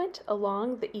frequent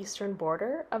along the eastern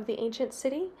border of the ancient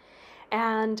city,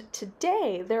 and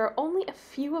today there are only a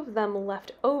few of them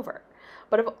left over.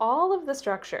 But of all of the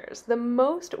structures, the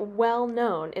most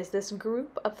well-known is this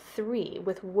group of 3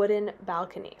 with wooden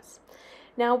balconies.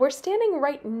 Now, we're standing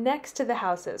right next to the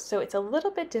houses, so it's a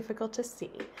little bit difficult to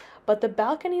see, but the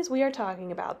balconies we are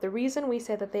talking about, the reason we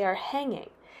say that they are hanging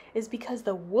is because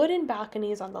the wooden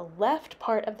balconies on the left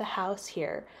part of the house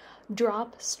here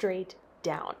drop straight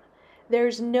down.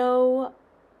 There's no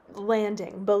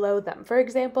landing below them. For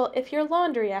example, if your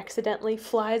laundry accidentally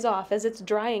flies off as it's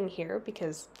drying here,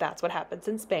 because that's what happens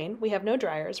in Spain, we have no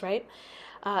dryers, right?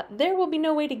 There will be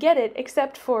no way to get it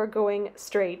except for going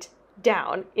straight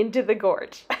down into the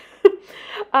gorge.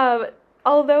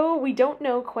 Although we don't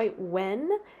know quite when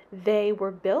they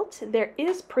were built, there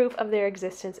is proof of their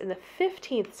existence in the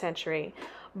 15th century,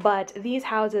 but these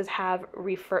houses have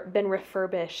been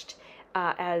refurbished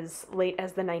as late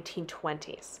as the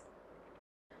 1920s.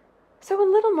 So a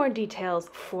little more details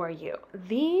for you.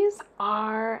 These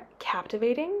are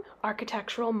captivating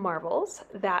architectural marvels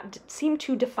that seem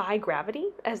to defy gravity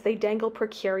as they dangle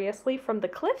precariously from the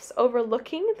cliffs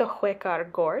overlooking the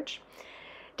Huecar Gorge.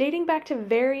 Dating back to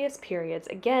various periods,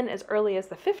 again as early as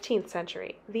the 15th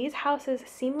century, these houses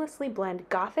seamlessly blend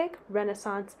Gothic,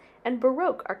 Renaissance, and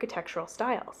Baroque architectural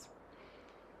styles.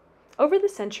 Over the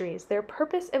centuries, their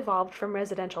purpose evolved from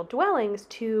residential dwellings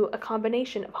to a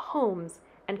combination of homes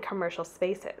and commercial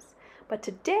spaces. But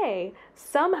today,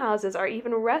 some houses are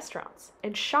even restaurants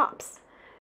and shops.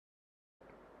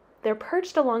 They're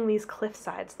perched along these cliff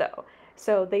sides, though,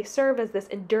 so they serve as this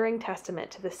enduring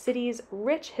testament to the city's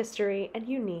rich history and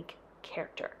unique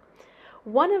character.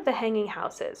 One of the hanging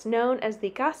houses, known as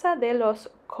the Casa de los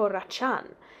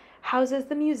Corrachan, houses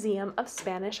the Museum of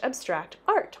Spanish Abstract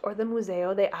Art, or the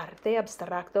Museo de Arte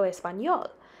Abstracto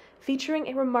Español, featuring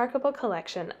a remarkable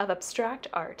collection of abstract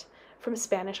art from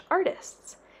Spanish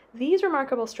artists. These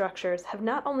remarkable structures have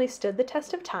not only stood the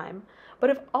test of time, but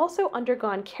have also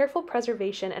undergone careful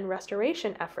preservation and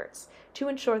restoration efforts to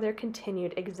ensure their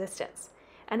continued existence.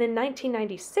 And in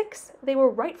 1996, they were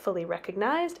rightfully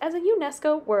recognized as a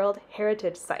UNESCO World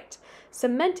Heritage Site,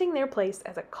 cementing their place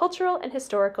as a cultural and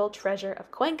historical treasure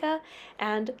of Cuenca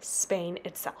and Spain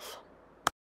itself.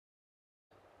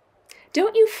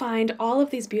 Don't you find all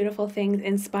of these beautiful things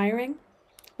inspiring?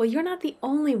 Well, you're not the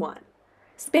only one.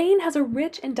 Spain has a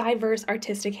rich and diverse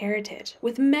artistic heritage,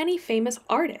 with many famous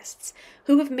artists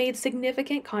who have made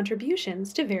significant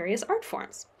contributions to various art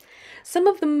forms. Some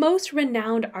of the most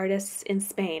renowned artists in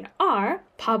Spain are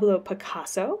Pablo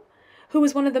Picasso, who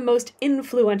was one of the most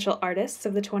influential artists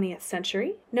of the 20th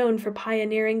century, known for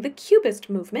pioneering the Cubist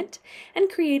movement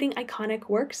and creating iconic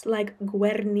works like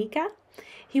Guernica.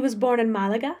 He was born in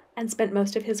Malaga and spent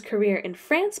most of his career in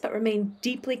France, but remained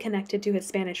deeply connected to his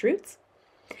Spanish roots.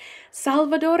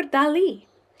 Salvador Dalí,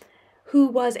 who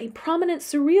was a prominent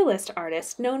surrealist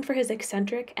artist known for his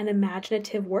eccentric and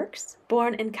imaginative works,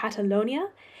 born in Catalonia,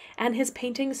 and his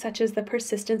paintings such as The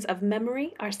Persistence of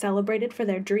Memory are celebrated for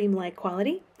their dreamlike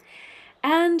quality.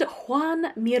 And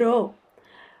Juan Miró,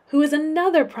 who is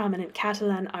another prominent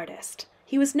Catalan artist.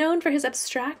 He was known for his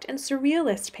abstract and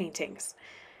surrealist paintings.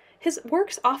 His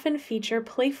works often feature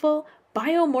playful,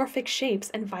 biomorphic shapes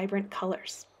and vibrant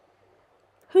colors.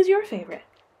 Who's your favorite?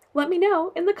 Let me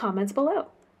know in the comments below.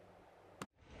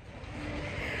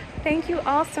 Thank you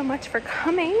all so much for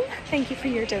coming. Thank you for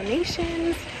your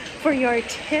donations, for your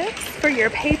tips, for your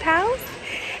PayPals.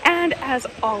 And as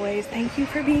always, thank you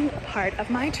for being a part of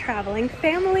my traveling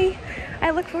family.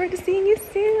 I look forward to seeing you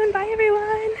soon. Bye,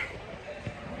 everyone.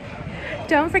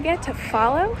 Don't forget to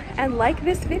follow and like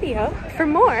this video for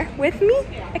more with me,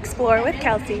 Explore with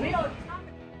Kelsey.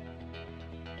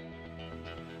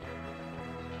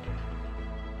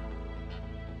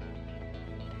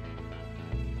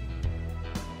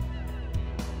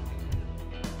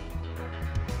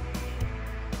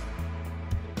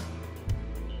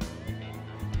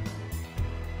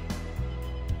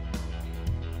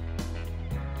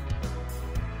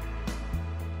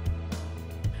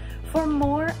 For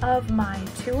more of my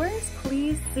tours,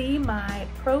 please see my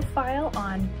profile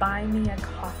on Buy Me a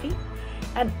Coffee.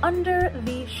 And under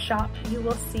the shop, you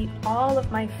will see all of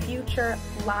my future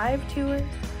live tours,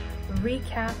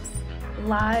 recaps,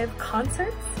 live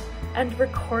concerts, and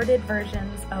recorded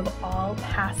versions of all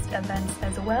past events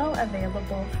as well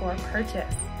available for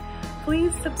purchase.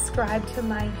 Please subscribe to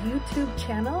my YouTube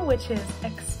channel, which is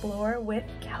Explore with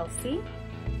Kelsey.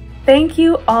 Thank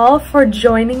you all for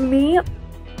joining me.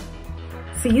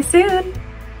 See you soon!